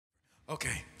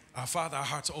Okay, our Father, our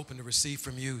hearts are open to receive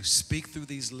from you. Speak through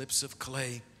these lips of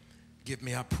clay. Give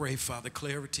me, I pray, Father,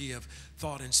 clarity of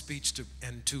thought and speech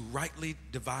and to rightly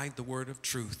divide the word of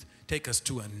truth. Take us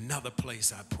to another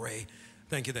place, I pray.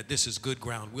 Thank you that this is good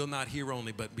ground. We'll not hear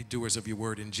only, but be doers of your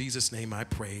word. In Jesus' name I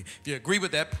pray. If you agree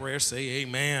with that prayer, say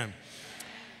amen.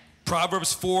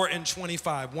 Proverbs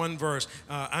 4:25, one verse.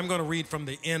 I'm going to read from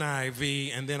the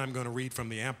NIV, and then I'm going to read from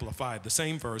the Amplified. The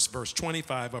same verse, verse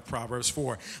 25 of Proverbs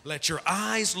 4. Let your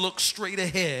eyes look straight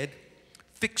ahead.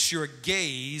 Fix your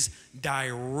gaze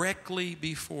directly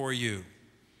before you.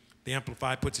 The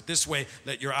Amplified puts it this way.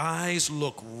 Let your eyes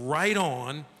look right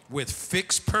on with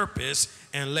fixed purpose,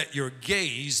 and let your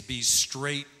gaze be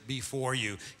straight before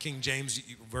you. King James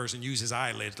Version uses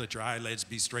eyelids. Let your eyelids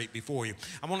be straight before you.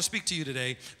 I want to speak to you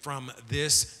today from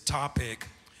this topic,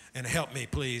 and help me,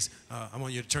 please. I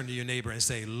want you to turn to your neighbor and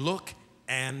say, look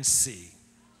and see.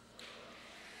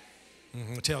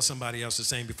 Tell somebody else the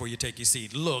same before you take your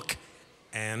seat. Look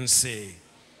and see.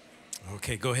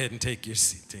 Okay, go ahead and take your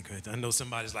seat. I know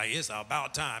somebody's like, it's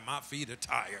about time. My feet are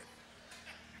tired.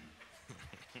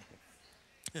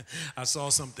 I saw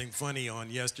something funny on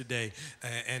yesterday,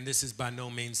 and this is by no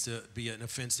means to be an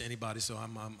offense to anybody, so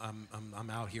I'm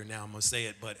out here now. I'm going to say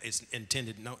it, but it's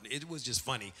intended. No, it was just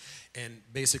funny. And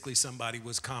basically somebody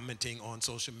was commenting on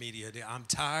social media. I'm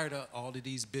tired of all of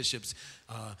these bishops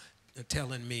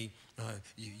telling me,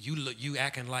 you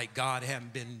acting like God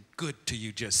haven't been good to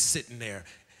you, just sitting there.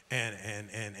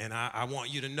 And I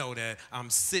want you to know that I'm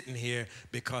sitting here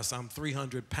because I'm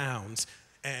 300 pounds.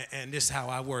 And this is how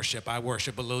I worship. I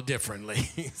worship a little differently.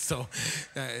 so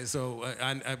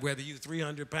whether you're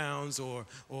 300 pounds or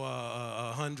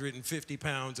 150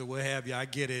 pounds or what have you, I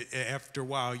get it. After a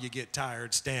while, you get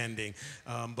tired standing.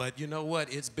 But you know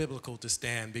what? It's biblical to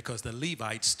stand because the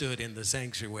Levites stood in the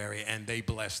sanctuary and they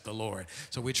blessed the Lord.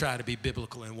 So we try to be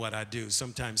biblical in what I do.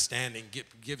 Sometimes standing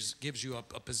gives you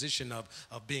a position of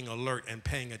being alert and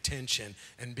paying attention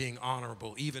and being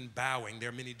honorable, even bowing. There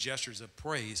are many gestures of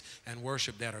praise and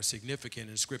worship that are significant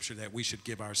in Scripture that we should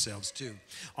give ourselves to.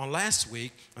 On last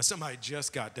week, somebody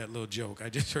just got that little joke. I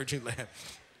just heard you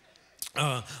laugh.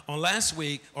 Last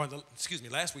week,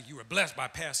 you were blessed by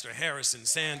Pastor Harrison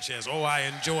Sanchez. Oh, I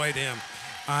enjoyed him.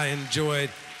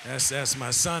 That's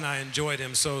my son. I enjoyed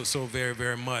him so very,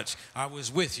 very much. I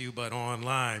was with you, but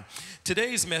online.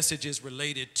 Today's message is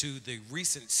related to the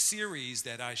recent series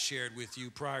that I shared with you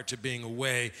prior to being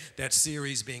away, that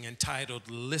series being entitled,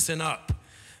 Listen Up.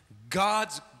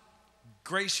 God's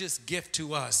gracious gift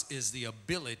to us is the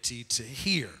ability to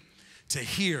hear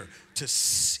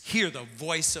the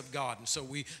voice of God. And so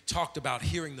we talked about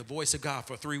hearing the voice of God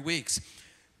for 3 weeks.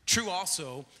 True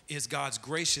also is God's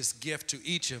gracious gift to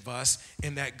each of us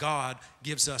in that God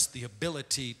gives us the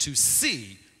ability to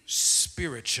see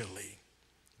spiritually.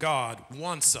 God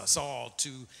wants us all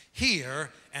to hear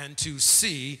and to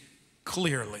see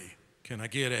clearly. Can I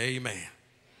get an amen?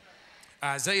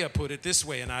 Isaiah put it this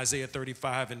way in Isaiah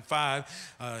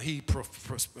 35:5. He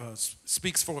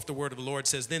speaks forth the word of the Lord,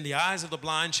 says, then the eyes of the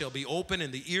blind shall be open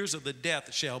and the ears of the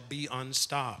deaf shall be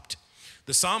unstopped.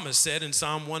 The psalmist said in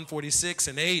Psalm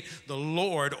 146:8, the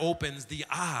Lord opens the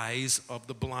eyes of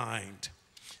the blind.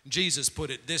 Jesus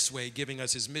put it this way, giving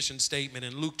us his mission statement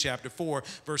in Luke chapter 4,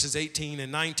 verses 18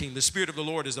 and 19. The Spirit of the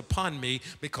Lord is upon me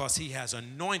because he has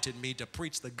anointed me to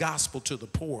preach the gospel to the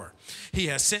poor. He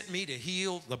has sent me to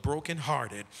heal the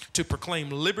brokenhearted, to proclaim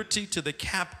liberty to the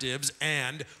captives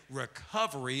and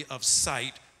recovery of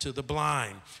sight to the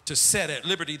blind, to set at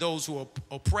liberty those who are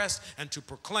oppressed, and to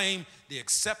proclaim the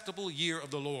acceptable year of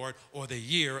the Lord, or the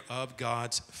year of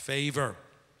God's favor.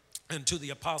 And to the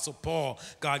Apostle Paul,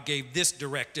 God gave this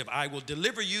directive: I will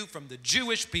deliver you from the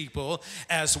Jewish people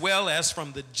as well as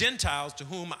from the Gentiles to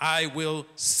whom I will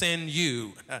send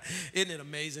you. Isn't it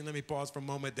amazing? Let me pause for a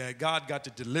moment that God got to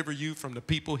deliver you from the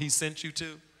people he sent you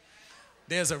to.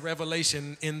 There's a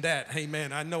revelation in that.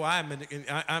 Amen. I know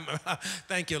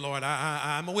thank you, Lord.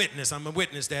 I'm a witness. I'm a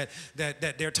witness that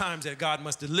there are times that God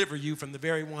must deliver you from the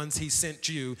very ones he sent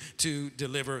you to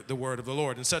deliver the word of the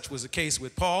Lord. And such was the case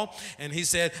with Paul. And he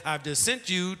said, I've just sent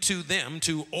you to them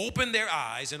to open their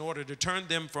eyes in order to turn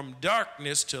them from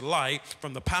darkness to light,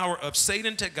 from the power of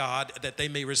Satan to God, that they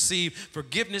may receive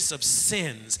forgiveness of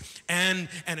sins and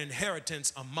an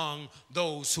inheritance among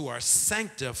those who are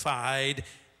sanctified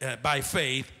by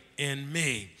faith in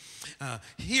me.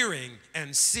 Hearing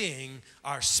and seeing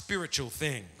are spiritual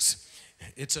things.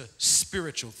 It's a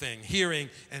spiritual thing.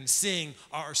 Hearing and seeing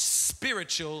are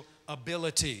spiritual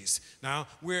abilities. Now,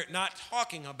 we're not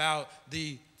talking about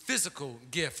the physical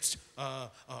gift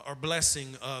or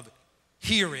blessing of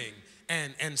hearing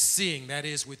and seeing, that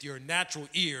is with your natural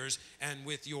ears and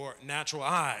with your natural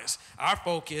eyes. Our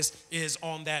focus is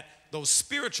on those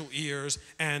spiritual ears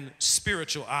and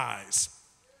spiritual eyes.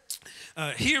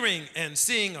 Hearing and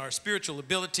seeing are spiritual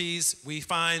abilities. We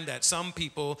find that some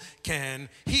people can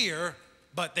hear,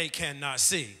 but they cannot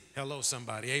see. Hello,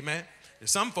 somebody. Amen. There's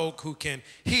some folk who can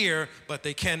hear, but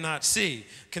they cannot see.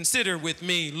 Consider with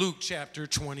me Luke chapter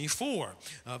 24,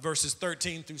 verses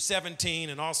 13 through 17,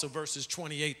 and also verses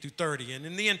 28 through 30. And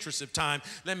in the interest of time,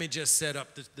 let me just set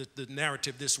up the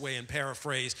narrative this way and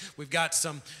paraphrase. We've got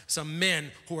some men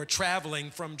who are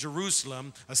traveling from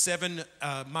Jerusalem, a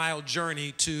 7-mile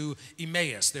journey to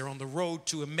Emmaus. They're on the road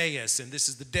to Emmaus, and this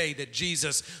is the day that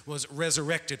Jesus was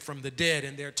resurrected from the dead.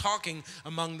 And they're talking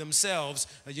among themselves.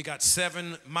 You got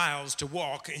 7 miles to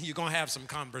walk, and you're going to have some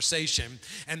conversation,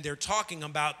 and they're talking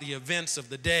about the events of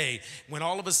the day when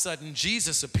all of a sudden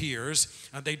Jesus appears.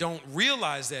 They don't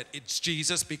realize that it's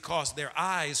Jesus because their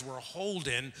eyes were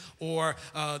holden or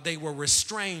they were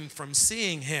restrained from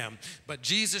seeing him. But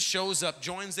Jesus shows up,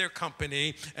 joins their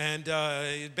company, and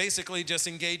basically just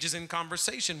engages in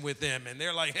conversation with them. And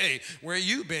they're like, hey, where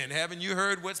you been? Haven't you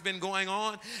heard what's been going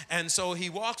on? And so he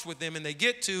walks with them, and they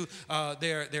get to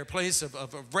their place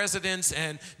of residence,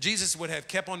 and Jesus would have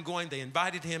kept on going. They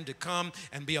invited him to come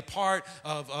and be a part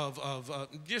of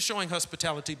just showing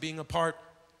hospitality, being a part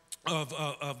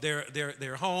of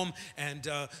their home. And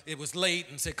it was late,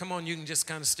 and said, come on, you can just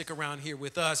kind of stick around here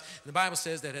with us. And the Bible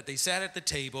says that they sat at the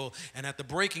table, and at the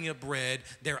breaking of bread,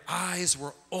 their eyes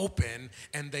were open,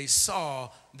 and they saw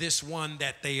this one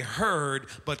that they heard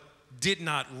but did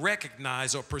not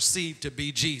recognize or perceive to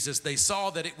be Jesus. They saw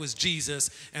that it was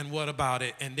Jesus, and what about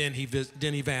it? And then he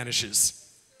vanishes.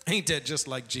 Ain't that just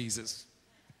like Jesus?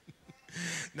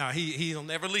 Now, he'll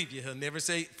never leave you. He'll never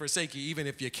forsake you, even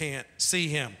if you can't see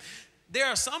him. There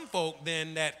are some folk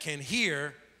then that can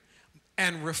hear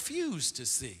and refuse to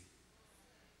see.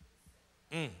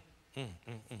 I'm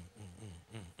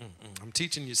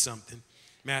teaching you something.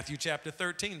 Matthew chapter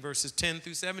 13, verses 10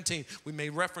 through 17. We made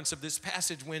reference of this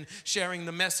passage when sharing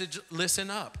the message,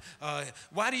 listen up.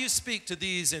 Why do you speak to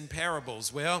these in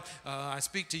parables? Well, I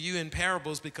speak to you in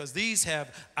parables because these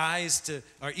have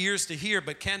ears to hear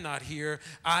but cannot hear,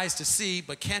 eyes to see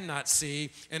but cannot see.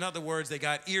 In other words, they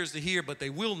got ears to hear but they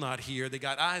will not hear. They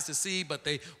got eyes to see but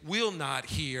they will not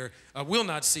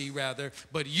see rather.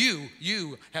 But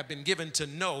you have been given to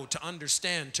know, to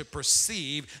understand, to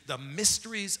perceive the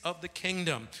mysteries of the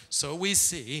kingdom. So we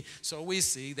see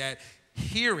that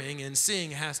hearing and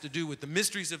seeing has to do with the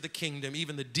mysteries of the kingdom,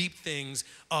 even the deep things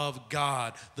of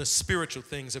God, the spiritual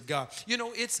things of God. You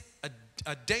know, it's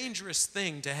a dangerous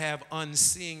thing to have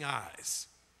unseeing eyes.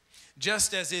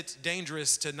 Just as it's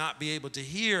dangerous to not be able to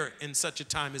hear in such a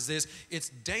time as this, it's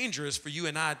dangerous for you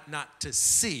and I not to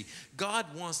see. God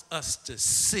wants us to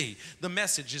see. The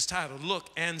message is titled, Look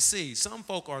and See. Some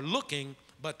folk are looking,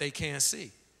 but they can't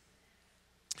see.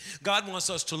 God wants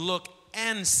us to look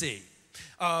and see.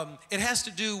 It has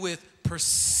to do with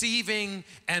perceiving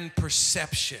and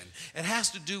perception. It has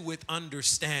to do with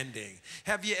understanding.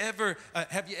 Have you ever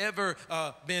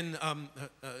been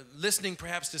listening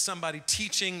perhaps to somebody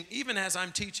teaching, even as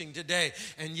I'm teaching today,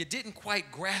 and you didn't quite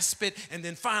grasp it, and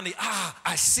then finally,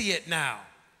 I see it now.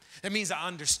 That means I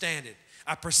understand it.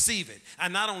 I perceive it. I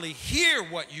not only hear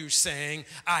what you're saying,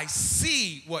 I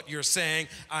see what you're saying.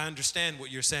 I understand what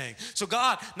you're saying. So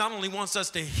God not only wants us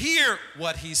to hear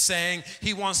what he's saying,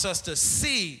 he wants us to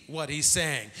see what he's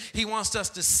saying. He wants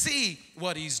us to see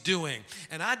what he's doing.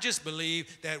 And I just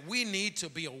believe that we need to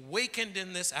be awakened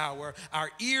in this hour,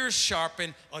 our ears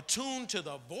sharpened, attuned to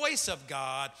the voice of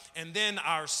God, and then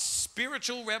our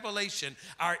spiritual revelation,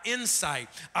 our insight,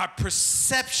 our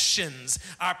perceptions,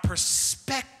 our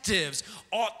perspectives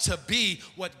ought to be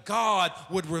what God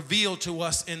would reveal to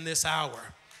us in this hour.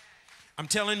 I'm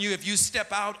telling you, if you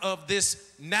step out of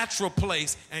this natural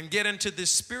place and get into this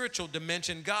spiritual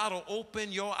dimension, God will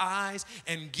open your eyes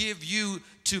and give you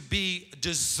to be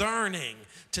discerning,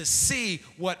 to see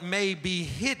what may be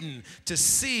hidden, to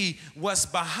see what's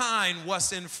behind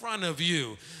what's in front of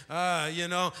you.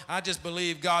 I just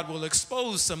believe God will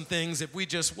expose some things if we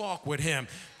just walk with him.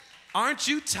 Aren't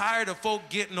you tired of folk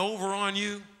getting over on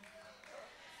you?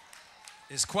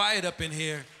 It's quiet up in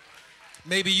here.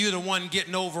 Maybe you're the one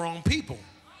getting over on people.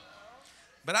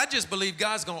 But I just believe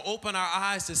God's going to open our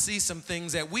eyes to see some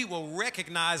things that we will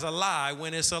recognize a lie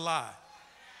when it's a lie.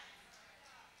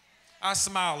 I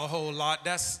smile a whole lot.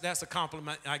 That's a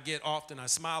compliment I get often. I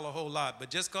smile a whole lot.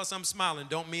 But just because I'm smiling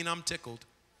don't mean I'm tickled.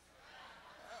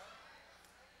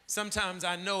 Sometimes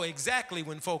I know exactly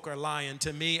when folk are lying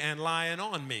to me and lying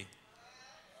on me.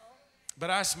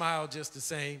 But I smile just the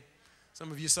same.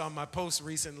 Some of you saw my post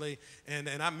recently, and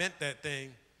I meant that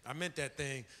thing. I meant that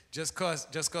thing. Just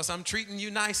cause I'm treating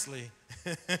you nicely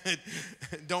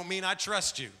don't mean I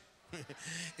trust you.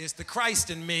 It's the Christ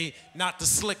in me, not the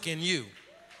slick in you.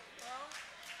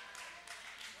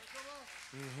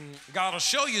 God will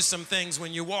show you some things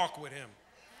when you walk with him.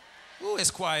 Ooh,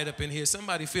 it's quiet up in here.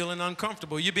 Somebody feeling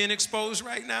uncomfortable. You being exposed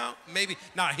right now? Maybe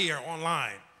not here,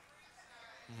 online.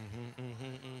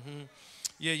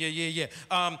 Yeah.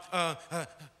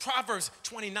 Proverbs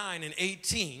 29 and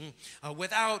 18,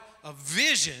 without a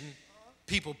vision,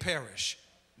 people perish.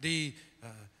 The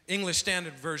English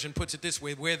Standard Version puts it this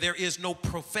way: where there is no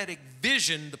prophetic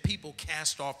vision, the people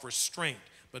cast off restraint.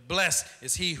 But blessed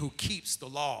is he who keeps the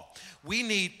law. We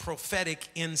need prophetic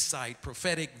insight,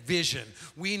 prophetic vision.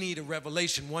 We need a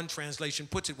revelation. One translation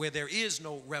puts it: where there is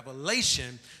no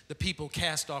revelation, the people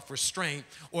cast off restraint,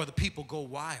 or the people go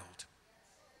wild.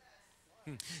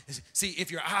 See,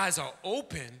 if your eyes are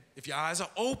open,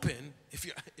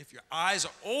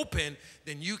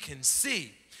 then you can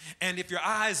see. And if your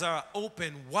eyes are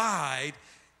open wide,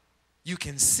 you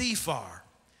can see far.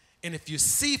 And if you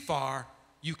see far,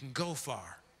 you can go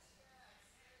far.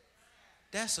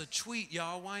 That's a tweet,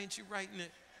 y'all. Why ain't you writing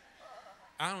it?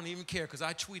 I don't even care, because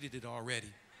I tweeted it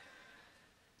already.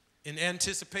 In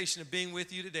anticipation of being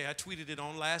with you today, I tweeted it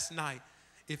on last night.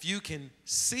 If you can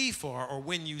see far, or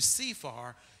when you see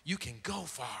far, you can go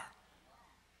far.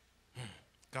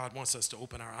 God wants us to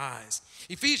open our eyes.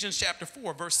 Ephesians chapter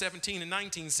 4, verse 17 and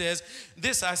 19 says,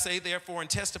 "This I say, therefore, and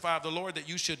testify of the Lord, that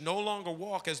you should no longer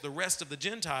walk as the rest of the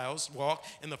Gentiles walk,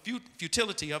 in the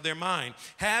futility of their mind,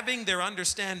 having their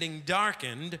understanding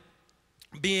darkened,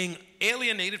 being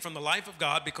alienated from the life of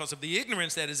God because of the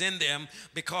ignorance that is in them,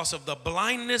 because of the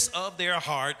blindness of their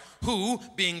heart, who,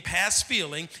 being past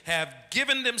feeling, have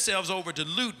given themselves over to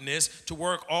lewdness, to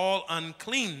work all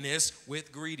uncleanness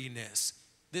with greediness."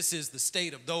 This is the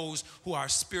state of those who are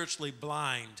spiritually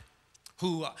blind,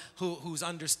 whose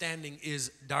understanding is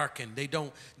darkened. They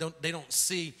don't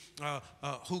see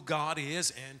who God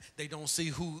is, and they don't see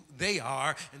who they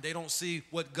are, and they don't see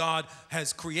what God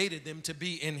has created them to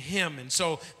be in him. And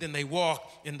so then they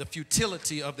walk in the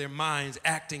futility of their minds,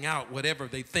 acting out whatever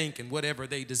they think and whatever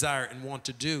they desire and want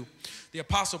to do. The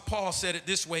Apostle Paul said it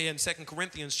this way in 2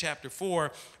 Corinthians chapter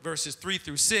 4, verses 3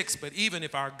 through 6. "But even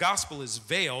if our gospel is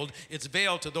veiled, it's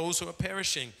veiled to those who are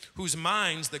perishing, whose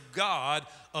minds the God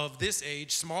of this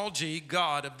age," small g,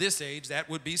 God of this age, that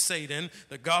would be Satan,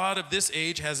 "the God of this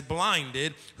age has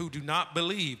blinded, who do not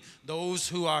believe." Those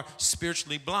who are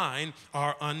spiritually blind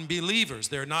are unbelievers.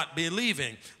 They're not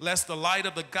believing, lest the light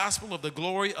of the gospel of the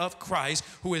glory of Christ,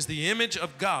 who is the image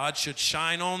of God, should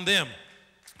shine on them.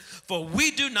 "For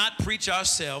we do not preach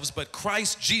ourselves, but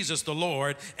Christ Jesus the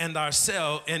Lord, and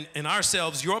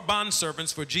ourselves your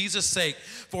bondservants for Jesus' sake.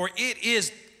 For it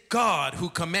is God who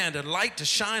commanded light to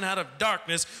shine out of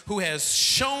darkness, who has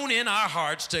shone in our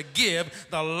hearts to give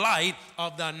the light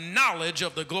of the knowledge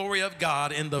of the glory of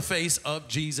God in the face of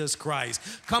Jesus Christ."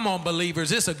 Come on,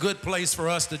 believers. It's a good place for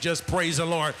us to just praise the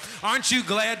Lord. Aren't you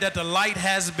glad that the light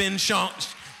has been shown,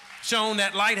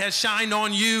 that light has shined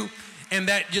on you, and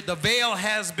that the veil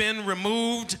has been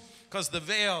removed? Because the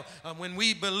veil, when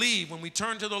we believe, when we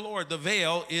turn to the Lord, the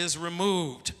veil is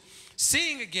removed.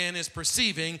 Seeing again is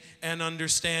perceiving and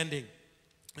understanding.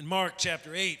 In Mark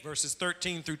chapter 8, verses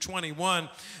 13 through 21,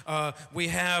 we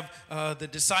have the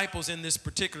disciples in this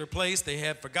particular place. They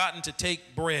had forgotten to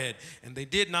take bread, and they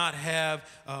did not have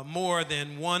more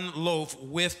than one loaf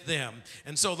with them.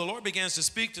 And so the Lord begins to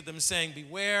speak to them, saying,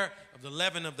 "Beware of the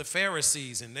leaven of the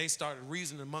Pharisees." And they started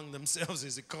reasoning among themselves,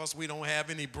 is it because we don't have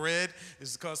any bread?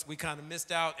 Is it because we kind of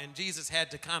missed out? And Jesus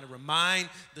had to kind of remind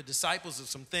the disciples of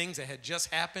some things that had just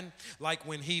happened, like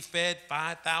when he fed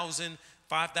 5,000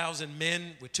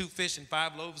 men with 2 fish and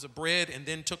 5 loaves of bread, and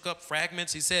then took up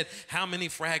fragments. He said, how many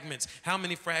fragments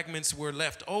were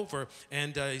left over?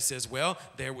 And he says, well,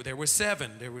 there were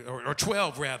 7, or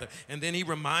 12 rather. And then he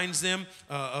reminds them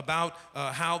about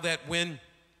how that when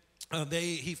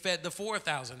he fed the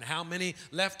 4,000. How many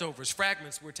leftovers,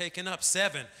 fragments were taken up?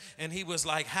 7. And he was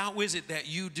like, how is it that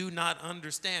you do not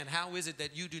understand? How is it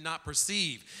that you do not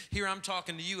perceive? Here I'm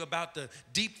talking to you about the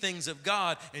deep things of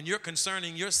God, and you're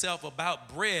concerning yourself about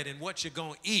bread and what you're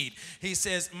going to eat. He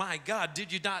says, my God, did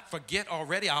you not forget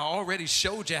already? I already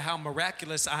showed you how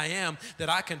miraculous I am, that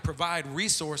I can provide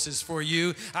resources for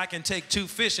you. I can take 2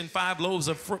 fish and 5 loaves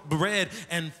of bread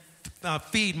and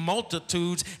feed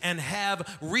multitudes and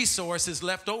have resources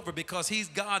left over, because he's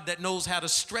God that knows how to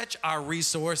stretch our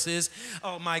resources.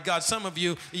 Oh my God, some of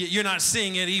you, you're not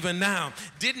seeing it even now.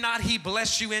 Did not he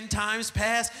bless you in times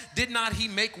past? Did not he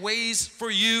make ways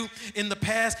for you in the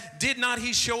past? Did not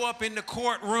he show up in the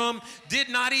courtroom? Did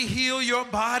not he heal your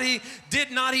body?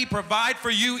 Did not he provide for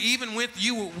you even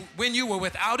when you were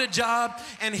without a job?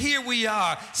 And here we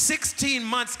are, 16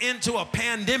 months into a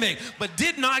pandemic, but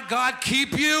did not God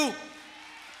keep you?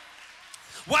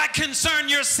 Why concern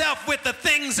yourself with the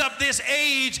things of this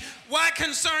age? Why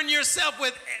concern yourself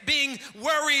with being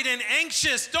worried and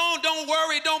anxious? Don't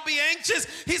worry, don't be anxious.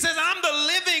 He says, I'm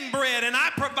the living bread, and I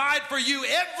provide for you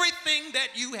everything that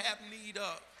you have need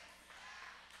of.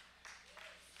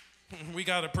 We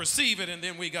got to perceive it, and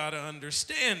then we got to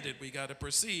understand it. We got to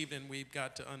perceive, and we've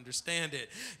got to understand it.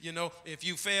 You know, if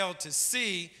you fail to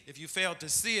see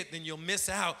it, then you'll miss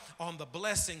out on the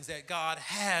blessings that God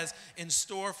has in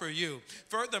store for you.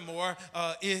 Furthermore,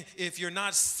 if you're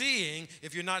not seeing,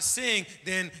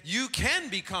 then you can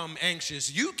become anxious.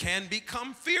 You can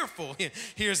become fearful.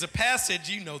 Here's a passage.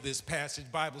 You know this passage,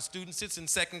 Bible students. It's in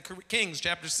 2 Kings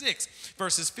chapter 6,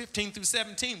 verses 15 through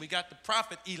 17. We got the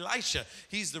prophet Elisha.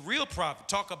 He's the real prophet.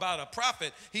 Talk about a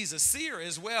prophet. He's a seer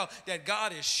as well, that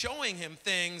God is showing him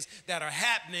things that are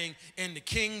happening in the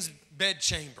king's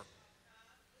bedchamber.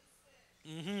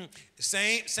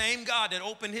 Same God that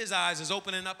opened his eyes is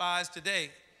opening up eyes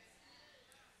today.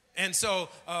 And so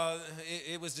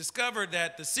it was discovered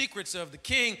that the secrets of the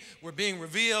king were being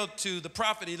revealed to the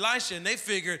prophet Elisha, and they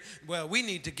figured, well, we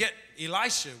need to get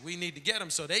Elisha. We need to get him.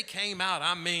 So they came out.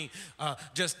 I mean,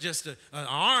 just an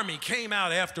army came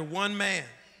out after one man.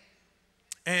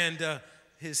 And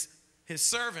his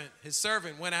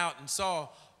servant went out and saw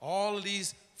all of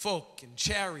these folk and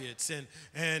chariots,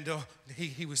 and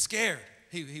he was scared.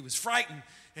 He was frightened,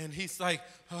 and he's like,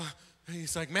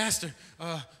 Master,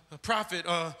 prophet,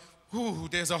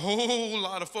 there's a whole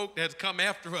lot of folk that's come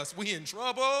after us. We in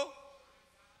trouble.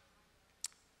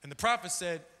 And the prophet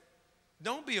said,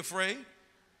 don't be afraid.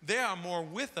 There are more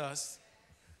with us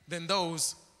than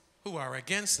those who are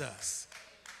against us.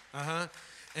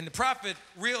 And the prophet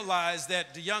realized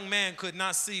that the young man could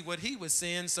not see what he was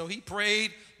seeing, so he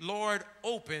prayed, Lord,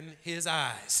 open his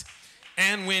eyes.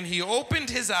 And when he opened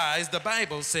his eyes, the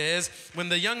Bible says, when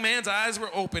the young man's eyes were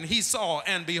open, he saw,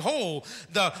 and behold,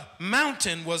 the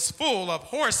mountain was full of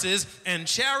horses and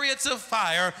chariots of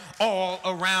fire all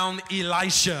around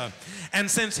Elisha.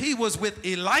 And since he was with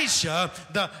Elisha,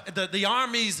 the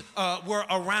armies were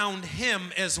around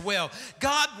him as well.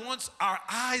 God wants our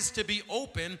eyes to be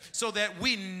open so that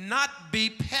we not be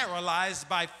paralyzed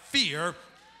by fear,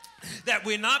 that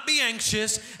we not be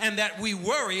anxious, and that we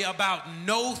worry about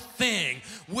no thing.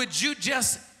 Would you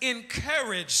just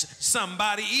encourage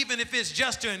somebody, even if it's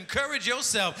just to encourage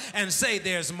yourself, and say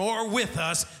there's more with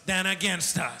us than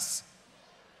against us?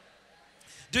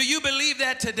 Do you believe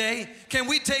that today? Can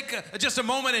we take just a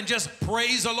moment and just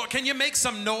praise the Lord? Can you make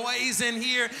some noise in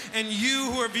here? And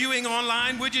you who are viewing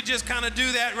online, would you just kind of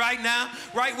do that right now,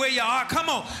 right where you are? Come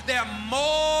on. There are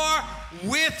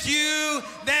more with you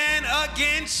than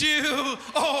against you.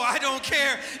 Oh, I don't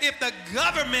care if the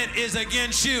government is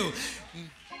against you.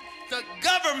 The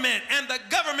government and the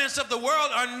governments of the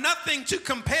world are nothing to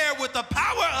compare with the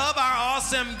power of our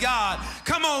awesome God.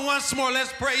 Come on, once more,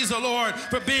 let's praise the Lord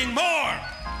for being more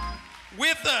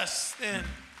with us than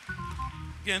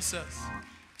against us.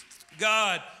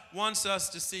 God wants us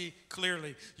to see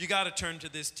clearly. You got to turn to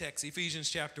this text, Ephesians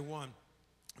chapter 1.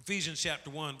 Ephesians chapter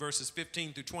 1, verses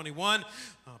 15 through 21.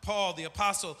 Paul, the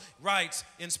apostle, writes,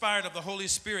 inspired of the Holy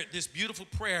Spirit, this beautiful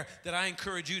prayer that I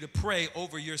encourage you to pray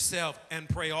over yourself, and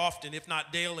pray often, if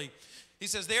not daily. He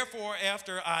says, therefore,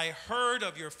 after I heard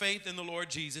of your faith in the Lord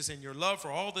Jesus and your love for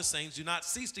all the saints, do not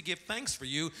cease to give thanks for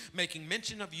you, making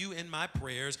mention of you in my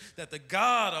prayers, that the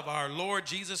God of our Lord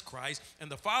Jesus Christ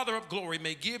and the Father of glory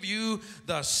may give you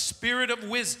the spirit of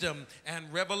wisdom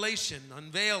and revelation,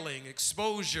 unveiling,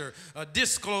 exposure,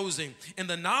 disclosing, in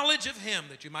the knowledge of him,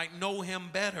 that you might know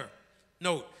him better.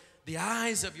 Note, the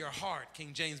eyes of your heart,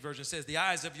 King James Version says, the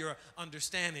eyes of your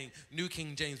understanding, New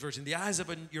King James Version, the eyes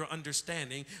of your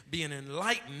understanding being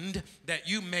enlightened, that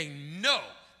you may know,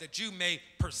 that you may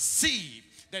perceive,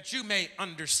 that you may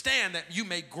understand, that you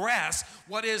may grasp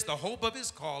what is the hope of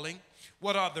his calling,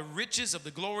 what are the riches of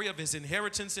the glory of his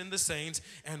inheritance in the saints,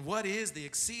 and what is the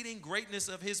exceeding greatness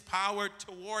of his power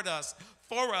toward us,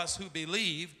 for us who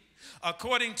believe,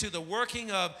 according to the working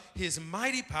of his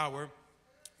mighty power,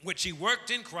 which he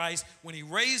worked in Christ when he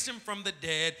raised him from the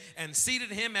dead and seated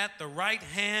him at the right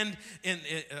hand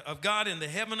of God in the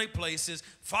heavenly places,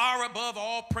 far above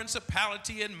all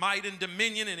principality and might and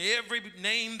dominion and every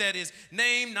name that is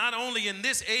named, not only in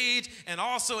this age and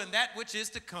also in that which is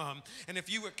to come. And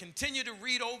if you would continue to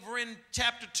read over in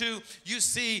chapter 2, you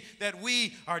see that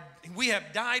we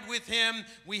have died with him,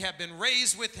 we have been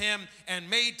raised with him, and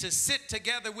made to sit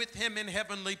together with him in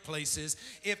heavenly places.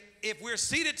 If we're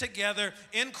seated together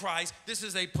in Christ, this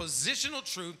is a positional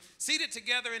truth, seated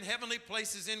together in heavenly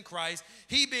places in Christ,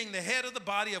 he being the head of the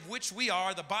body of which we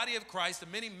are, the body of Christ, the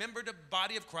many-membered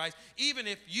body of Christ, even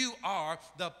if you are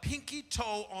the pinky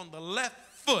toe on the left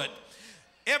foot,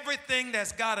 everything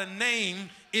that's got a name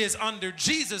is under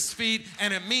Jesus' feet,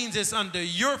 and it means it's under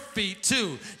your feet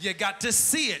too. You got to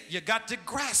see it. You got to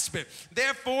grasp it.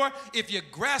 Therefore, if you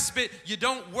grasp it, you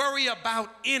don't worry about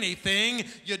anything.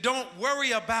 You don't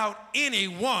worry about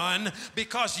anyone,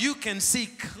 because you can see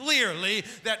clearly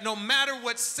that no matter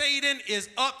what Satan is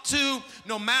up to,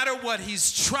 no matter what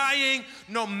he's trying,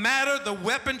 no matter the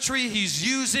weaponry he's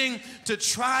using to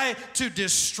try to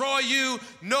destroy you,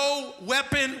 no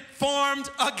weapon formed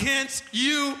against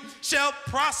you shall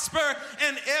prosper,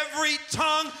 and every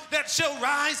tongue that shall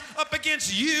rise up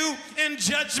against you in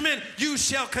judgment you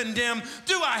shall condemn.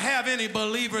 Do I have any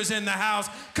believers in the house?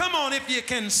 Come on, if you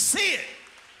can see it.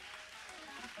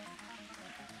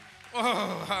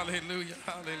 Oh, hallelujah,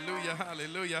 hallelujah,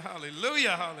 hallelujah,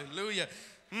 hallelujah,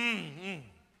 hallelujah.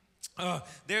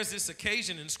 There's this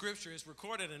occasion in Scripture. It's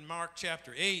recorded in Mark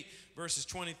chapter 8, verses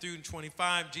 20 through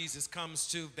 25. Jesus comes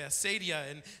to Bethsaida,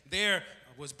 and there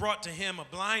was brought to him a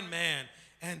blind man,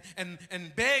 and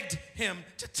begged him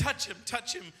to touch him,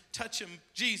 touch him, touch him.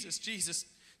 Jesus, Jesus,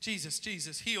 Jesus,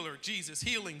 Jesus, healer, Jesus,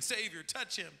 healing, Savior,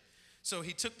 touch him. So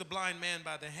he took the blind man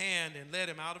by the hand and led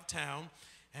him out of town.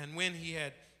 And when he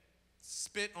had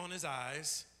spit on his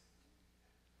eyes,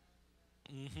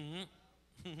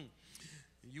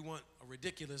 you want a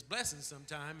ridiculous blessing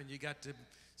sometime, and you got to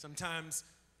sometimes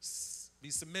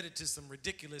be submitted to some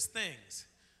ridiculous things.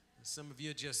 Some of you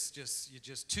you're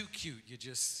just too cute. You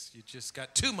just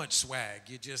got too much swag.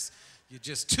 You're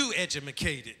just too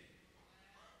educated.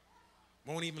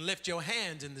 Won't even lift your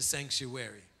hand in the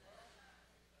sanctuary.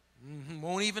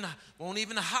 Won't even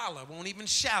holler. Won't even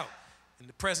shout in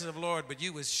the presence of the Lord. But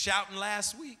you was shouting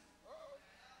last week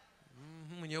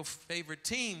when your favorite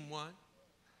team won.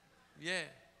 Yeah.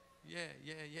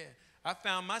 I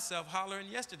found myself hollering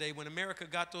yesterday when America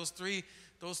got those three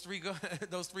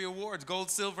awards, gold,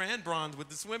 silver, and bronze with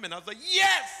the swimming. I was like,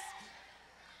 yes!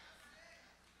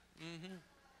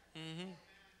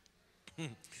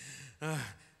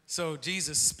 So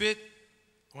Jesus spit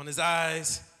on his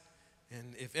eyes,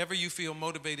 and if ever you feel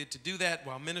motivated to do that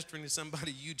while ministering to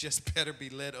somebody, you just better be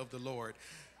led of the Lord.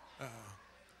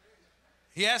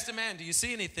 He asked the man, do you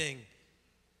see anything?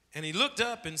 And he looked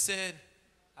up and said,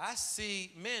 I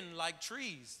see men like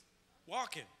trees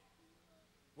walking.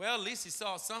 Well, at least he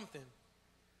saw something,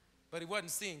 but he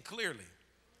wasn't seeing clearly.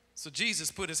 So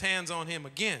Jesus put his hands on him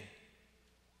again.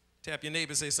 Tap your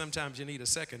neighbor and say, sometimes you need a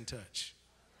second touch.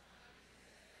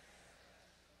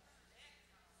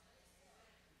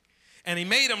 And he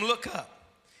made him look up,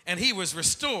 and he was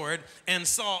restored and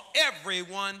saw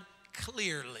everyone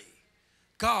clearly.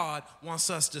 God wants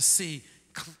us to see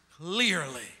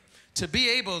clearly. To be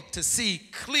able to see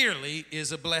clearly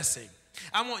is a blessing.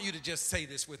 I want you to just say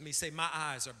this with me. Say, my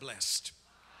eyes are blessed.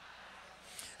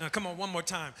 Now, come on, one more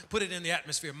time. Put it in the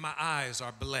atmosphere. My eyes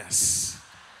are blessed.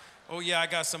 Oh, yeah, I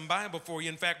got some Bible for you.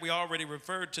 In fact, we already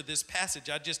referred to this passage.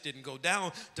 I just didn't go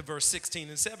down to verse 16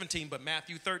 and 17, but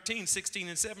Matthew 13, 16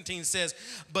 and 17 says,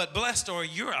 but blessed are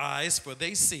your eyes, for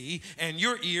they see, and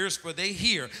your ears, for they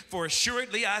hear. For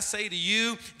assuredly I say to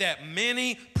you that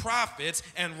many prophets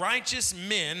and righteous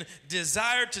men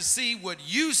desired to see what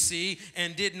you see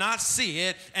and did not see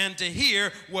it, and to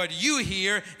hear what you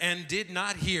hear and did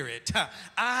not hear it.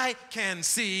 I can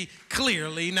see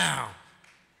clearly now.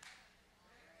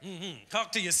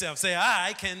 Talk to yourself. Say,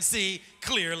 I can see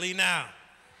clearly now.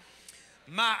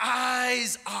 My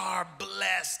eyes are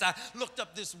blessed. I looked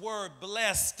up this word,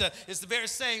 blessed. It's the very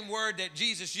same word that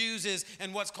Jesus uses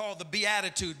in what's called the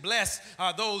Beatitude. Blessed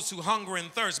are those who hunger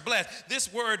and thirst. Blessed.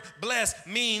 This word, blessed,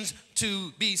 means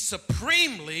to be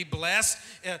supremely blessed.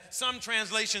 Some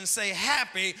translations say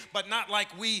happy, but not like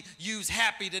we use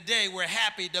happy today, where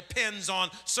happy depends on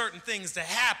certain things to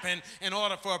happen in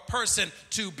order for a person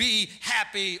to be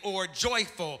happy or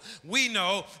joyful. We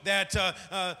know that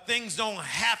things don't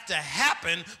have to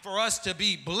happen for us to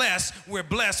be blessed. We're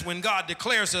blessed when God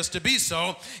declares us to be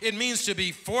so. It means to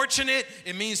be fortunate.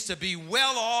 It means to be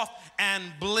well off and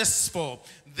blissful.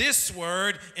 This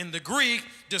word in the Greek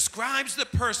describes the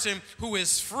person who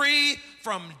is free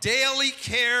from daily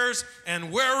cares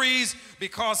and worries,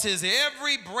 because his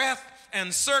every breath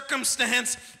and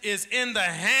circumstance is in the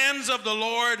hands of the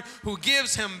Lord, who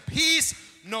gives him peace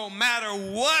no matter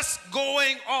what's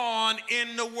going on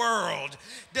in the world.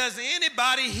 Does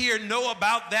anybody here know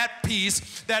about that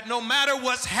peace, that no matter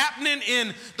what's happening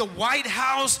in the White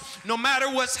House, no matter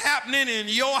what's happening in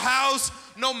your house,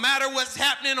 no matter what's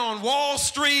happening on Wall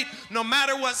Street, no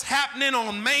matter what's happening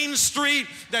on Main Street,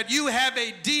 that you have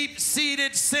a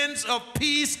deep-seated sense of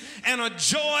peace and a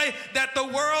joy that the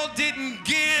world didn't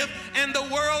give and the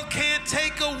world can't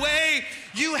take away?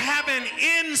 You have an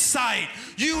insight.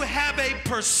 You have a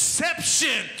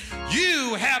perception.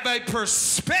 You have a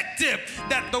perspective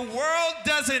that the world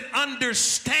doesn't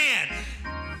understand.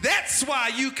 That's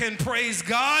why you can praise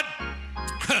God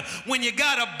when you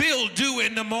got a bill due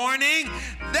in the morning.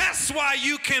 That's why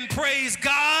you can praise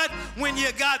God when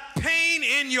you got pain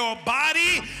in your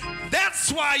body.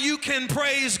 That's why you can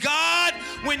praise God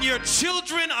when your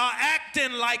children are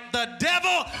acting like the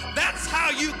devil. That's how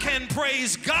you can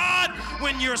praise God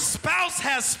when your spouse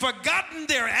has forgotten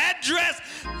their address.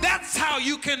 That's how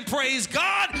you can praise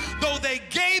God though they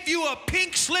gave you a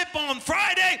pink slip on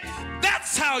Friday.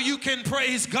 That's how you can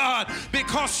praise God,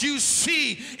 because you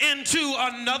see into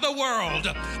another world,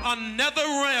 another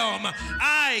realm.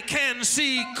 I can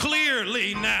see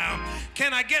clearly now.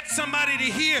 Can I get somebody to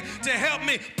here to help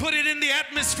me put it in the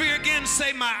atmosphere again?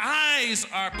 Say, my eyes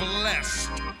are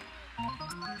blessed.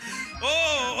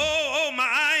 Oh, my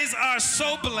eyes are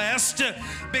so blessed,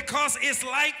 because it's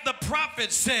like the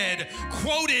prophet said,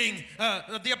 quoting,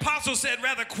 the apostle said,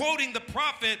 rather, quoting the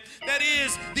prophet, that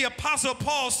is the apostle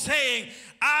Paul saying,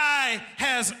 eye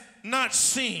has not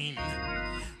seen,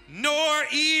 nor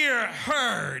ear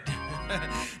heard,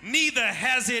 neither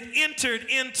has it entered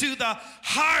into the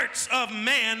hearts of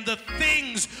man the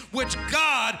things which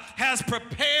God has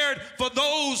prepared for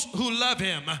those who love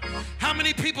him. How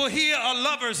many people here are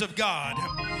lovers of God?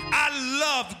 I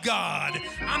love God.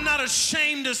 I'm not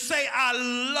ashamed to say I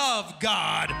love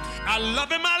God. I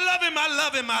love him, I love him, I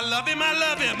love him, I love him, I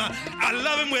love him. I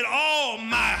love him with all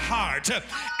my heart.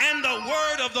 And the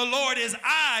word of the Lord is,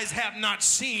 eyes have not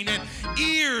seen and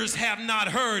ears have not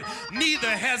heard, neither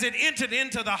has it entered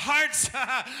into the hearts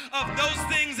of those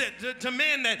things that to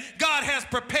men that God has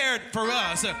prepared for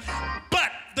us.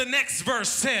 But the next verse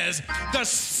says, the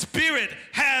Spirit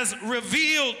has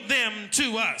revealed them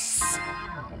to us.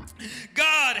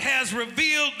 God has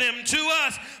revealed them to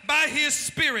us by his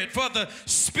Spirit, for the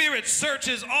Spirit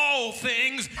searches all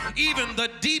things, even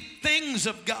the deep things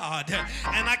of God.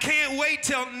 And I can't wait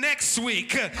till next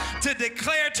week to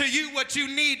declare to you what you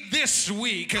need this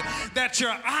week, that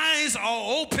your eyes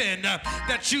are open,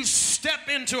 that you step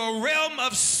into a realm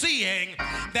of seeing,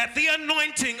 that the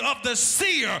anointing of the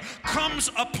seer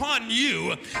comes upon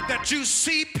you, that you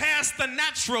see past the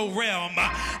natural realm,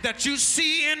 that you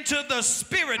see into the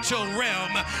spiritual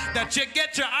realm, that you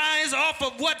get your eyes off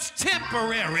of what's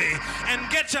temporary and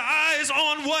get your eyes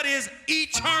on what is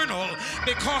eternal,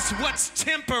 because what's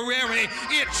temporary,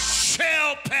 it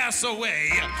shall pass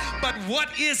away, but what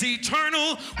is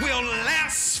eternal will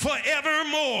last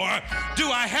forevermore. Do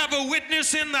I have a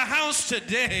witness in the house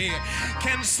today?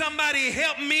 Can somebody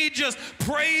help me just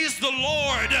praise the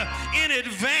Lord in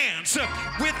advance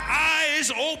with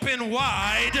eyes open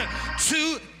wide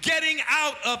to getting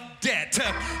out of debt,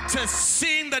 to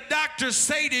seeing the doctor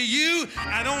say to you,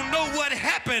 I don't know what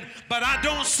happened, but I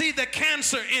don't see the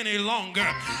cancer any longer,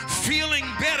 feeling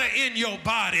better in your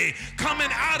body, coming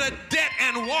out of debt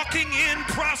and walking in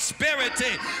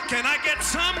prosperity. Can I get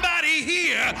somebody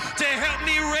here to help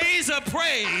me raise a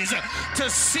praise, to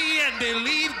see and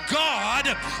believe God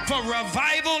for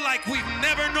revival like we've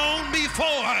never known before?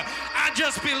 I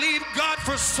just believe God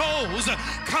for souls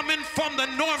coming from the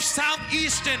north, south,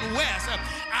 east, and west.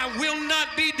 I will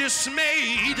not be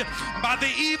dismayed by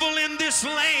the evil in this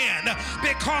land,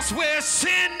 because where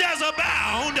sin does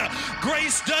abound,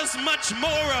 grace does much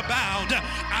more abound.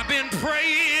 I've been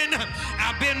praying,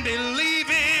 I've been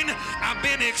believing, I've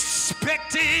been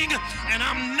expecting, and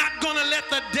I'm not going to let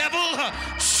the devil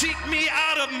cheat me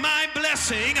out of my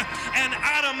blessing and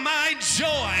out of my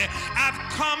joy. I've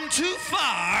come too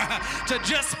far to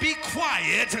just be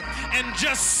quiet and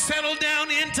just settle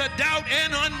down into doubt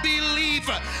and unbelief.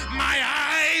 My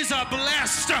eyes are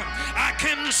blessed. I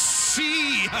can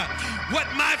see what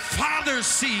my Father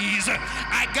sees.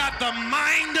 I got the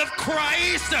mind of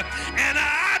Christ, and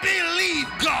I believe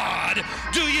God.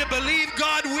 Do you believe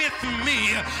God with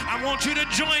me? I want you to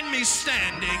join me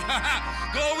standing.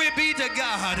 Glory be to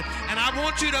God. And I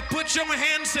want you to put your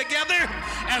hands together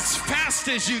as fast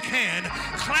as you can.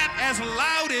 Clap as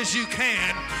loud as you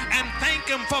can. And thank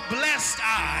Him for blessed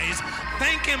eyes.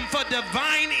 Thank Him for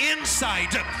divine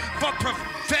insight, for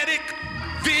prophetic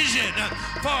vision,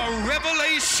 for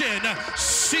revelation.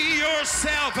 See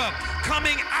yourself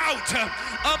coming out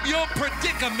of your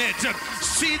predicament.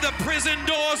 See the prison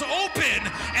doors open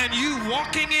and you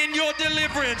walking in your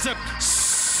deliverance.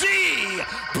 See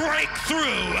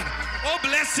breakthrough. Oh,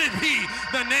 blessed be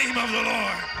the name of the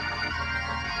Lord.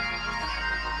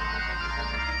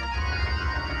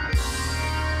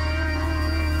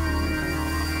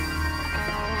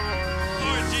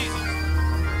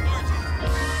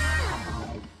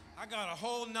 Got a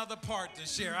whole nother part to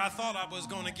share. I thought I was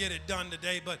going to get it done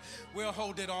today, but we'll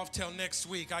hold it off till next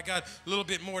week. I got a little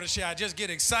bit more to share. I just get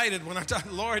excited when I talk.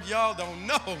 Lord, y'all don't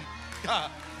know.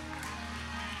 God.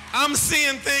 I'm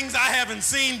seeing things I haven't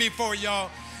seen before,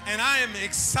 y'all, and I am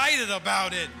excited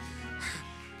about it.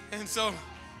 And so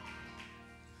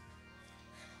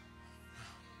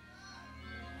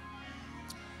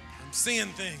I'm seeing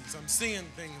things. I'm seeing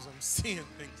things. I'm seeing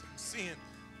things.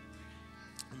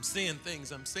 I'm seeing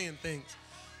things. I'm seeing things.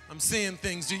 I'm seeing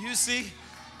things. Do you see?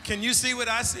 Can you see what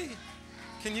I see?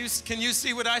 Can you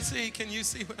see what I see? Can you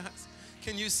see what I see?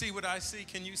 Can you see what I see?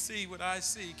 Can you see what I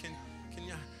see? Can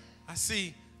you? I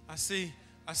see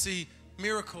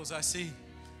miracles. I see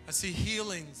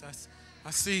healings.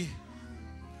 I see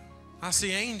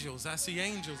angels. I see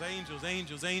angels.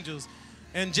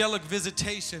 Angelic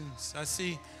visitations. I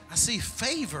see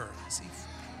favor. I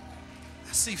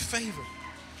see favor.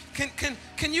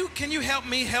 Can you help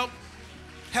me help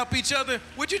each other?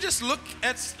 Would you just look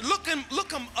them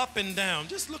up and down?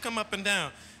 Just look them up and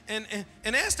down, and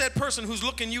ask that person who's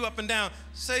looking you up and down.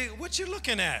 Say, what you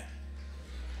looking at?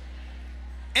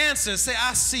 Answer. Say,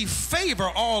 I see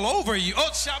favor all over you.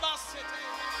 Oh, Shabbat.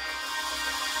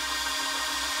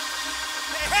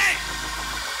 Hey,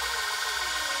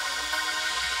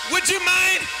 would you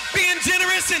mind being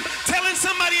generous and telling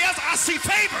somebody else, I see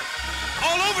favor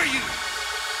all over you?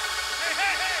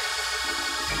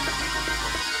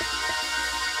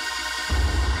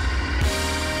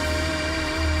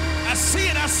 I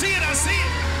see it.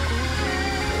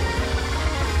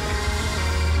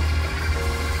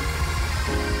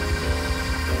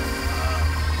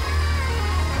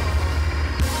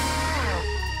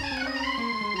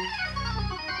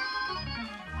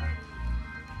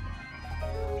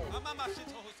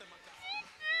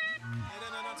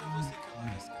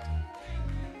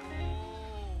 Oh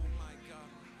my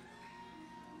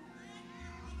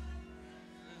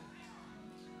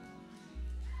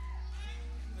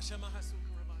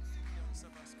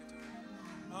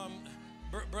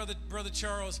God. Brother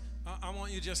Charles, I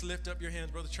want you to just lift up your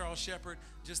hands. Brother Charles Shepherd,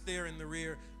 just there in the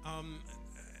rear.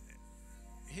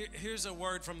 Here's a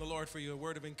word from the Lord for you, a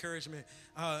word of encouragement.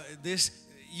 I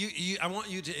want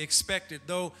you to expect it,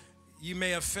 though you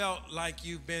may have felt like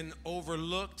you've been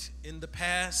overlooked in the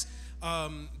past.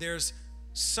 There's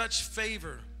such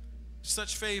favor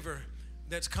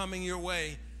that's coming your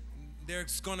way.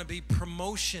 There's going to be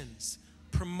promotion.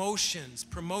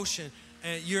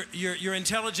 And your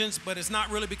intelligence, but it's not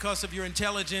really because of your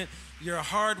intelligence. You're a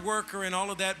hard worker and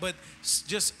all of that, but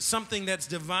just something that's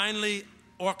divinely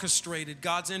orchestrated,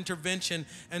 God's intervention.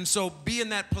 And so be in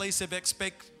that place of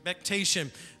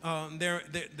expectation.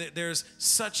 There's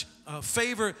such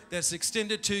favor that's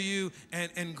extended to you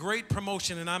and great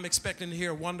promotion, and I'm expecting to hear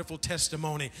a wonderful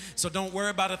testimony. So don't worry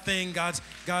about a thing. God's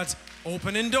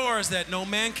opening doors that no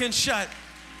man can shut,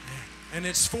 and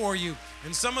it's for you.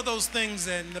 And some of those things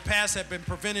that in the past have been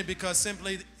prevented because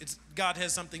simply God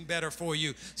has something better for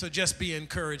you. So just be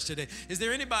encouraged today. Is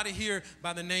there anybody here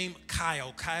by the name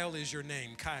Kyle? Kyle is your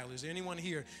name. Kyle. Is there anyone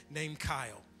here named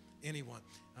Kyle? Anyone?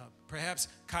 Perhaps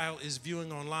Kyle is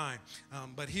viewing online.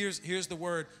 But here's the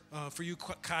word for you,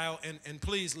 Kyle. And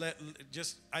please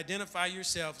just identify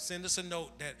yourself. Send us a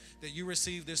note that you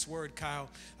received this word, Kyle.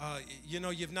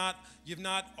 You've not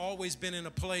always been in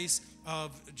a place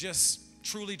of just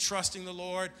truly trusting the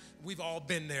Lord, we've all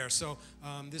been there. So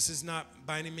this is not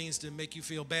by any means to make you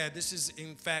feel bad. This is,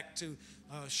 in fact, to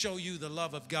show you the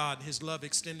love of God, his love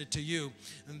extended to you,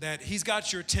 and that he's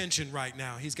got your attention right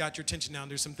now. He's got your attention now.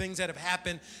 And there's some things that have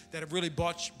happened that have really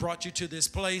brought you to this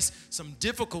place, some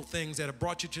difficult things that have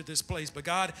brought you to this place. But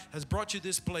God has brought you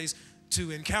this place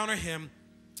to encounter him.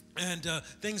 And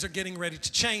things are getting ready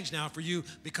to change now for you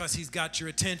because he's got your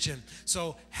attention.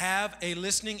 So have a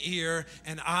listening ear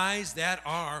and eyes that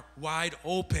are wide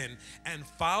open and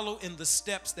follow in the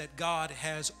steps that God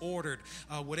has ordered.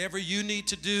 Whatever you need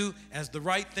to do as the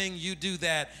right thing, you do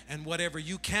that. And whatever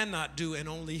you cannot do and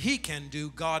only he can do,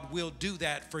 God will do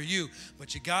that for you.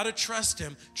 But you got to trust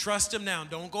him. Trust him now.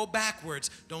 Don't go backwards.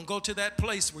 Don't go to that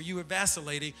place where you are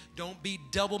vacillating. Don't be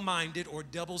double-minded or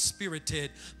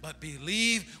double-spirited, but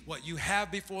believe what you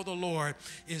have before the Lord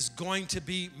is going to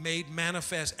be made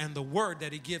manifest, and the word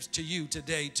that he gives to you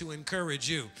today to encourage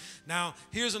you. Now,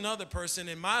 here's another person,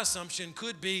 and my assumption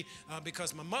could be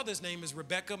because my mother's name is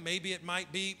Rebecca, maybe it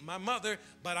might be my mother,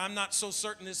 but I'm not so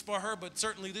certain it's for her, but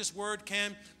certainly this word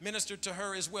can minister to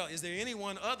her as well. Is there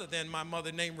anyone other than my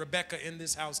mother named Rebecca in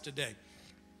this house today?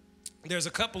 There's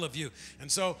a couple of you.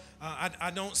 And so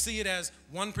I don't see it as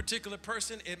one particular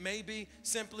person. It may be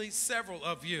simply several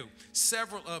of you.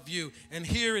 Several of you. And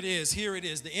here it is. Here it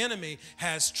is. The enemy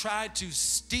has tried to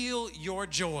steal your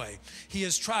joy. He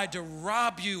has tried to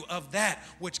rob you of that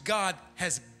which God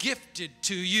has gifted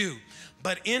to you.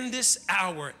 But in this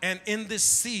hour and in this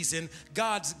season,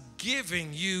 God's giving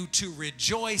you to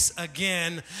rejoice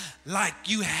again like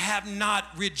you have not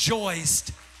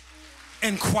rejoiced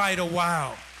in quite a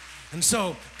while. And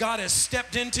so God has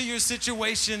stepped into your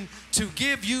situation to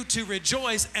give you to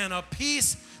rejoice, and a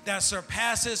peace that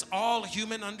surpasses all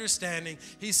human understanding.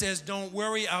 He says, don't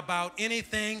worry about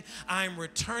anything. I'm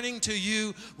returning to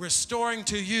you, restoring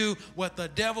to you what the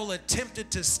devil attempted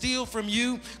to steal from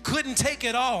you. Couldn't take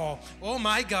it all. Oh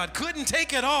my God, couldn't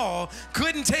take it all.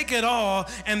 Couldn't take it all.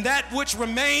 And that which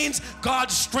remains, God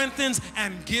strengthens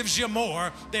and gives you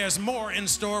more. There's more in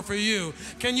store for you.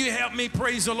 Can you help me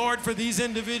praise the Lord for these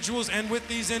individuals and with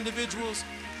these individuals?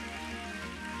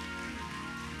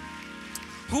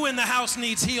 Who in the house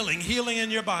needs healing? Healing in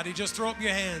your body. Just throw up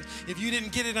your hands. If you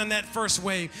didn't get it on that first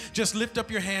wave, just lift up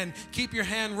your hand. Keep your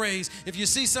hand raised. If you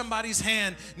see somebody's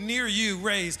hand near you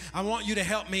raised, I want you to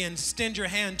help me and extend your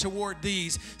hand toward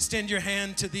these. Extend your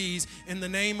hand to these in the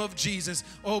name of Jesus.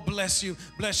 Oh, bless you.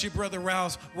 Bless you, Brother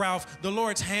Ralph. The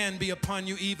Lord's hand be upon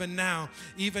you even now,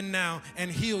 and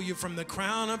heal you from the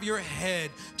crown of your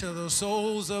head to the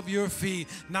soles of your feet.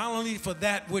 Not only for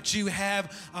that which you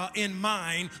have in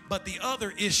mind, but the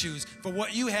other issues. For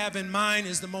what you have in mind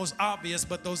is the most obvious,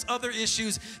 but those other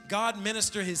issues, God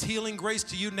minister his healing grace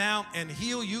to you now and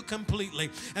heal you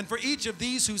completely. And for each of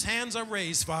these whose hands are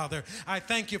raised, Father, I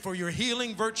thank you for your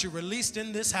healing virtue released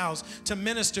in this house to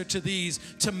minister to these,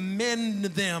 to mend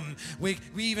them. We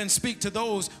even speak to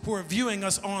those who are viewing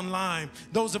us online,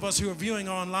 those of us who are viewing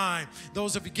online,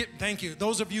 thank you,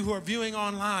 those of you who are viewing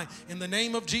online, in the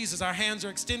name of Jesus, our hands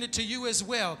are extended to you as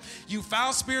well. You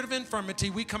foul spirit of infirmity,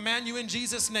 we command you in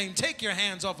Jesus' name, take your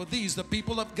hands off of these, the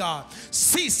people of God.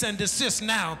 Cease and desist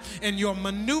now in your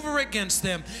maneuver against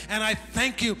them. And I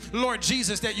thank you, Lord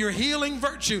Jesus, that your healing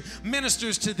virtue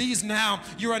ministers to these now.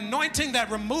 Your anointing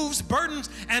that removes burdens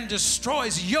and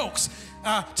destroys yokes.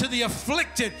 To the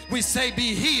afflicted, we say,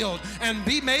 be healed and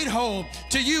be made whole.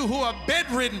 To you who are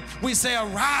bedridden, we say,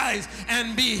 arise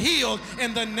and be healed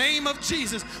in the name of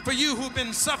Jesus. For you who've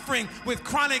been suffering with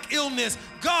chronic illness,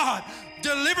 God,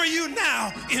 deliver you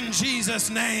now in Jesus'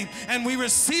 name. And we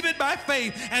receive it by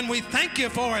faith, and we thank you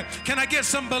for it. Can I get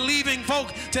some believing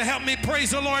folk to help me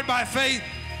praise the Lord by faith?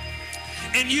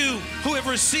 And you who have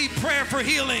received prayer for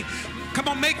healing, come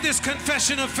on, make this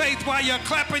confession of faith while you're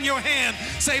clapping your hand.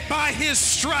 Say, by his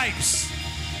stripes,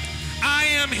 I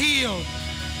am healed.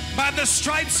 By the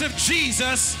stripes of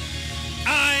Jesus,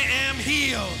 I am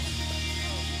healed.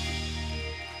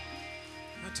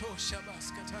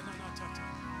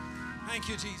 Thank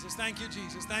you, Jesus. Thank you,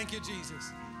 Jesus. Thank you,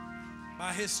 Jesus.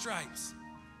 By his stripes,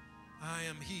 I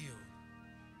am healed.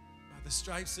 By the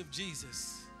stripes of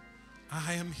Jesus,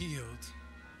 I am healed.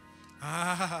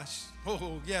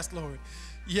 Oh, yes, Lord.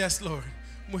 Yes, Lord.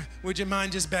 Would you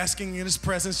mind just basking in his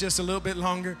presence just a little bit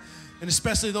longer? And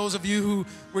especially those of you who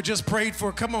were just prayed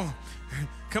for. Come on.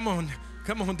 Come on.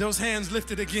 Come on. Those hands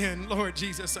lifted again. Lord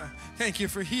Jesus, I thank you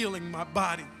for healing my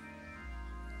body.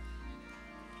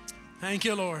 Thank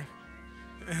you, Lord.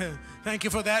 Thank you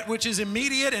for that which is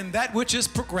immediate and that which is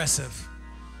progressive.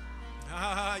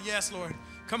 Yes, Lord.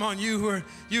 Come on, you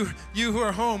who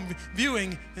are home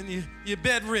viewing and you're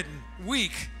bedridden,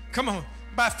 weak. Come on,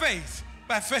 by faith,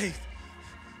 By faith.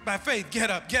 By faith,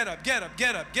 get up, get up, get up,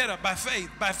 get up, get up. By faith,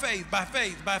 by faith, by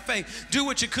faith, by faith. Do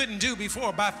what you couldn't do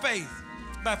before. By faith.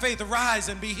 By faith, arise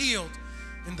and be healed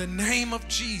in the name of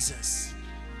Jesus.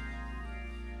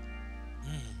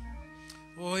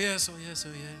 Oh yes, oh yes,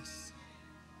 oh yes.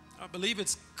 I believe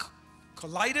it's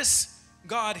colitis.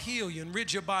 God, heal you and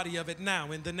rid your body of it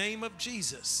now in the name of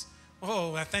Jesus.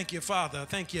 Oh, I thank you, Father. I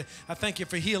thank you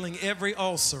for healing every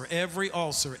ulcer in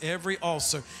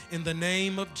the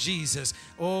name of Jesus.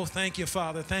 Oh, thank you,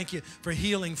 Father. Thank you for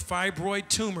healing fibroid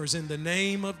tumors in the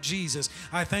name of Jesus.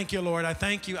 I thank you, Lord. I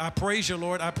thank you. I praise you,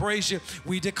 Lord. I praise you.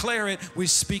 We declare it. We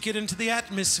speak it into the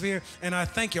atmosphere. And I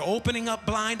thank you. Opening up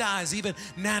blind eyes, even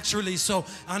naturally so.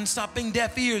 Unstopping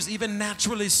deaf ears, even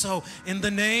naturally so. In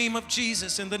the name of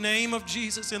Jesus, in the name of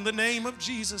Jesus, in the name of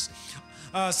Jesus.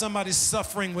 Somebody's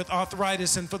suffering with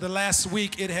arthritis, and for the last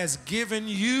week it has given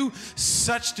you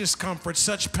such discomfort,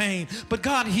 such pain. But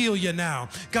God heal you now.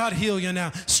 God heal you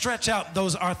now. Stretch out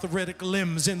those arthritic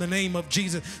limbs in the name of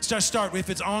Jesus. Start if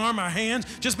it's arm or hand,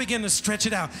 just begin to stretch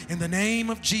it out in the name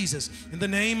of Jesus. In the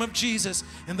name of Jesus.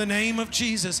 In the name of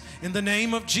Jesus. In the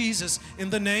name of Jesus. In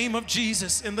the name of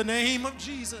Jesus. In the name of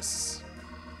Jesus.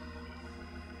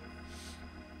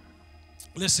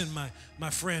 Listen, my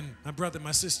friend, my brother,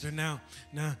 my sister, now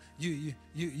you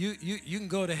can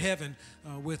go to heaven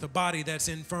with a body that's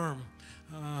infirm,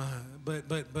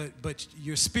 but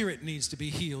your spirit needs to be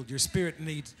healed. Your spirit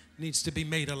needs to be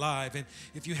made alive. And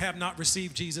if you have not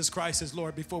received Jesus Christ as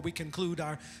Lord, before we conclude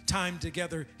our time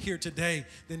together here today,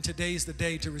 then today's the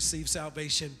day to receive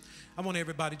salvation. I want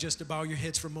everybody just to bow your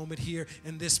heads for a moment here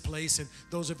in this place. And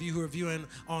those of you who are viewing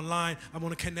online, I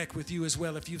want to connect with you as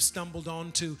well. If you've stumbled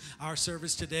onto our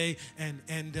service today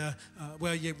and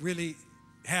well, you really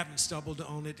haven't stumbled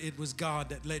on it. It was God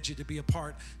that led you to be a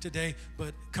part today.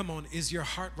 But come on, is your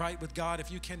heart right with God? If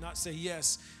you cannot say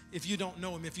yes, if you don't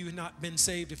know him, if you've not been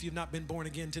saved, if you've not been born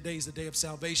again, today's the day of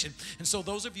salvation. And so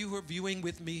those of you who are viewing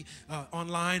with me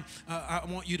online, I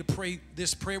want you to pray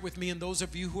this prayer with me. And those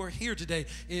of you who are here today,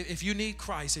 if you need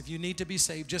Christ, if you need to be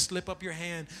saved, just lift up your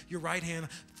hand, your right hand,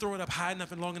 throw it up high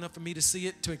enough and long enough for me to see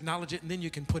it, to acknowledge it, and then you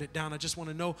can put it down. I just want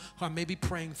to know who I may be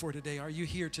praying for today. Are you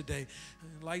here today?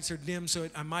 Lights are dim, so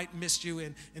I might miss you.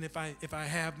 And if I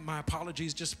have, my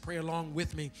apologies, just pray along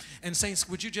with me. And saints,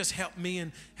 would you just help me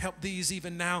and help these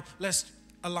even now? Let's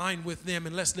align with them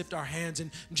and let's lift our hands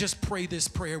and just pray this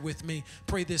prayer with me.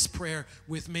 Pray this prayer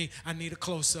with me. I need a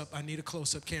close-up. I need a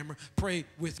close-up camera. Pray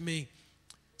with me.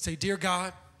 Say, dear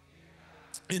God,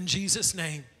 in Jesus'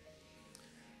 name,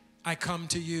 I come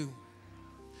to you,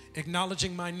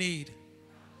 acknowledging my need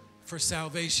for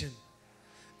salvation.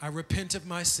 I repent of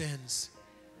my sins.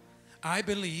 I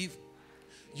believe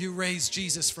you raised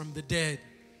Jesus from the dead,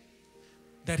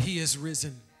 that he is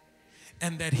risen,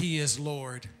 and that he is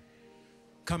Lord.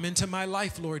 Come into my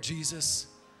life, Lord Jesus.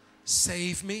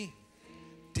 Save me,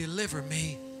 deliver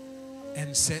me,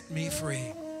 and set me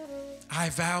free. I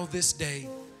vow this day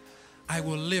I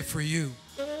will live for you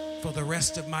for the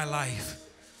rest of my life.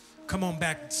 Come on,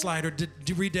 backslider,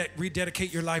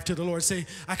 rededicate your life to the Lord. Say,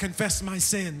 I confess my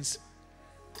sins.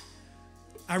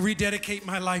 I rededicate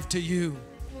my life to you.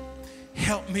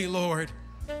 Help me, Lord,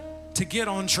 to get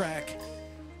on track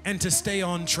and to stay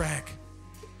on track.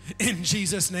 In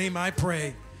Jesus' name I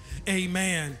pray.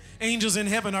 Amen. Angels in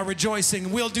heaven are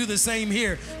rejoicing. We'll do the same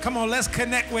here. Come on, let's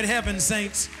connect with heaven,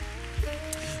 saints.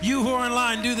 You who are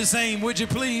online, do the same, would you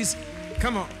please?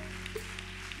 Come on.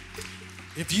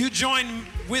 If you join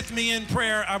with me in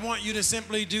prayer, I want you to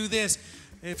simply do this.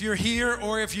 If you're here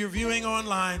or if you're viewing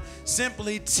online,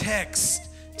 simply text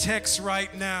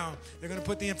right now. They're going to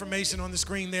put the information on the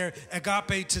screen there.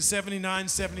 Agape to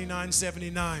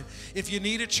 797979. If you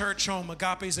need a church home,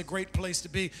 Agape is a great place to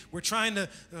be. We're trying to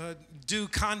do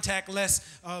contactless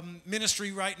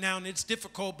ministry right now, and it's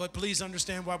difficult, but please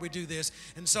understand why we do this.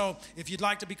 And so if you'd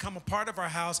like to become a part of our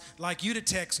house, I'd like you to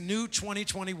text new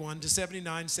 2021 to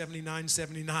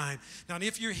 797979. Now,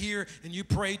 if you're here and you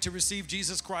prayed to receive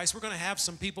Jesus Christ, we're going to have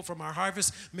some people from our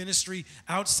harvest ministry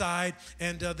outside,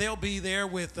 and they'll be there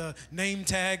with name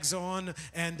tags on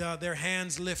and their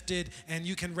hands lifted, and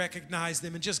you can recognize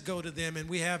them and just go to them. And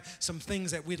we have some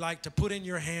things that we'd like to put in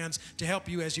your hands to help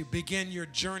you as you begin your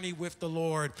journey with the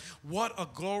Lord. What a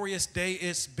glorious day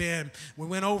it's been. We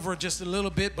went over just a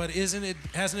little bit, but hasn't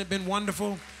it been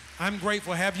wonderful? I'm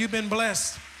grateful. Have you been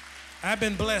blessed? I've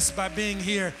been blessed by being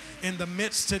here in the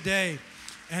midst today.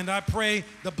 And I pray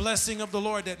the blessing of the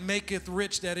Lord that maketh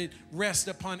rich, that it rest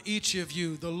upon each of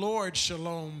you. The Lord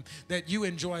shalom, that you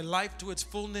enjoy life to its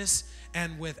fullness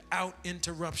and without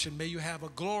interruption. May you have a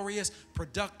glorious,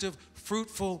 productive,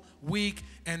 fruitful week,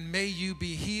 and may you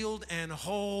be healed and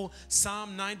whole.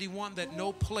 Psalm 91, that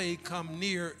no plague come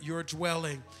near your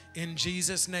dwelling. In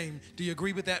Jesus' name. Do you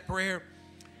agree with that prayer?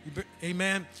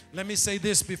 Amen. Let me say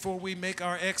this before we make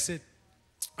our exit.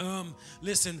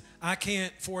 Listen, I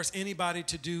can't force anybody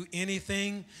to do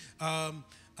anything,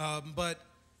 but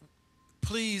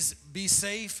please be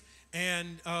safe.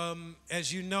 And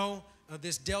as you know,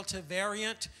 this Delta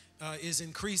variant is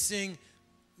increasing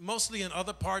mostly in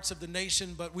other parts of the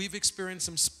nation, but we've experienced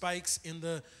some spikes in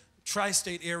the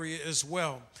tri-state area as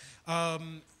well.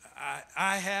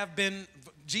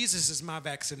 Jesus is my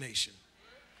vaccination.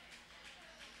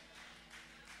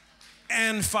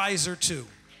 And Pfizer too.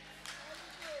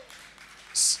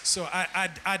 So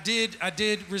I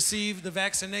did receive the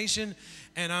vaccination,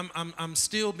 and I'm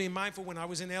still being mindful. When I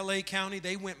was in LA County,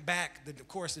 they went back, of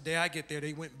course, the day I get there,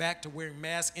 they went back to wearing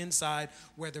masks inside,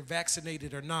 whether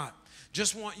vaccinated or not.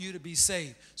 Just want you to be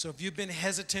safe. So if you've been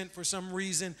hesitant for some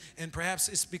reason, and perhaps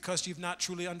it's because you've not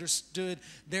truly understood,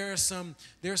 there's some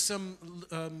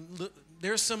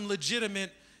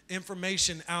legitimate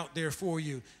information out there for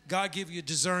you. God give you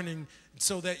discerning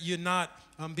so that you're not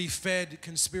be fed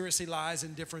conspiracy lies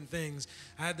and different things.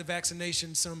 I had the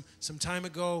vaccination some time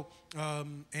ago,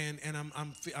 and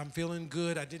I'm feeling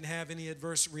good. I didn't have any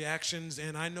adverse reactions,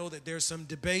 and I know that there's some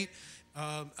debate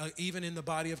even in the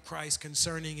body of Christ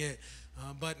concerning it.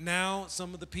 But now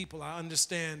some of the people I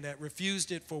understand that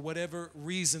refused it for whatever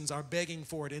reasons are begging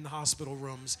for it in hospital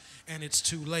rooms, and it's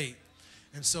too late.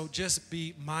 And so just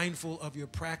be mindful of your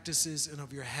practices and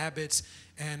of your habits.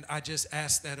 And I just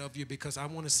ask that of you because I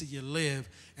want to see you live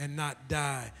and not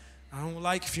die. I don't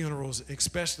like funerals,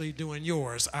 especially doing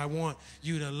yours. I want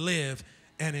you to live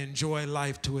and enjoy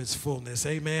life to its fullness.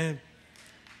 Amen.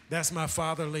 That's my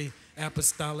fatherly,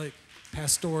 apostolic,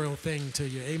 pastoral thing to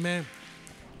you. Amen.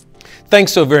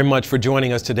 Thanks so very much for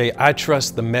joining us today. I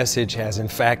trust the message has in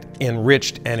fact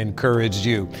enriched and encouraged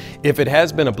you. If it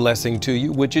has been a blessing to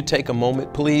you, would you take a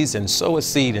moment, please, and sow a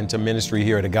seed into ministry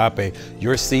here at Agape?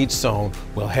 Your seed sown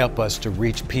will help us to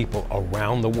reach people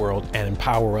around the world and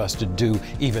empower us to do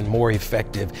even more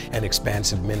effective and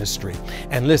expansive ministry.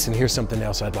 And listen, here's something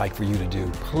else I'd like for you to do.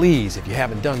 Please, if you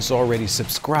haven't done so already,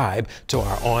 subscribe to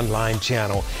our online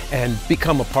channel and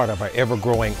become a part of our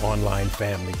ever-growing online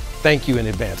family. Thank you in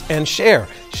advance. And share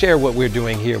what we're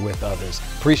doing here with others.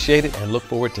 Appreciate it and look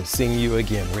forward to seeing you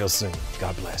again real soon.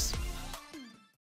 God bless.